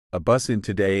A bus in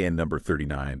today and number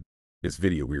 39. This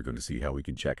video, we're going to see how we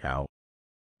can check how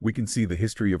we can see the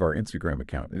history of our Instagram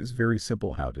account. It is very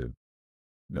simple how to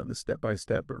know the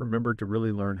step-by-step, but remember to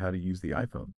really learn how to use the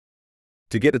iPhone.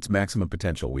 To get its maximum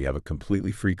potential, we have a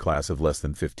completely free class of less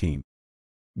than 15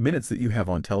 minutes that you have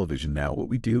on television now. What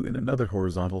we do in another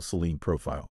horizontal Celine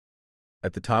profile.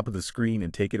 At the top of the screen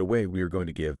and take it away, we are going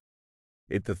to give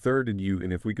it the third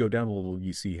and if we go down a little,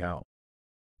 you see how.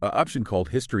 Option called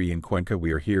History in Cuenca.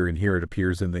 We are here, and here it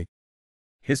appears in the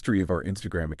history of our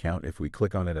Instagram account. If we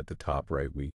click on it at the top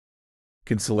right, we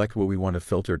can select what we want to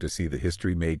filter to see the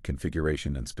history, made,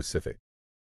 configuration, and specific.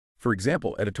 For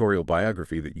example, editorial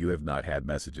biography that you have not had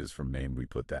messages from name, we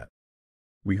put that.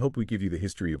 We hope we give you the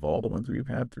history of all the ones we've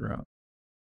had throughout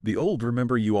the old.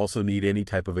 Remember, you also need any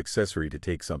type of accessory to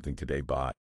take something today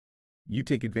bought. You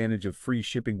take advantage of free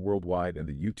shipping worldwide, and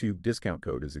the YouTube discount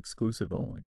code is exclusive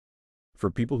only for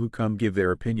people who come give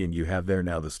their opinion. You have there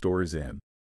now. The store is in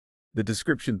the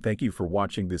description. Thank you for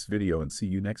watching this video and see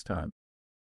you next time.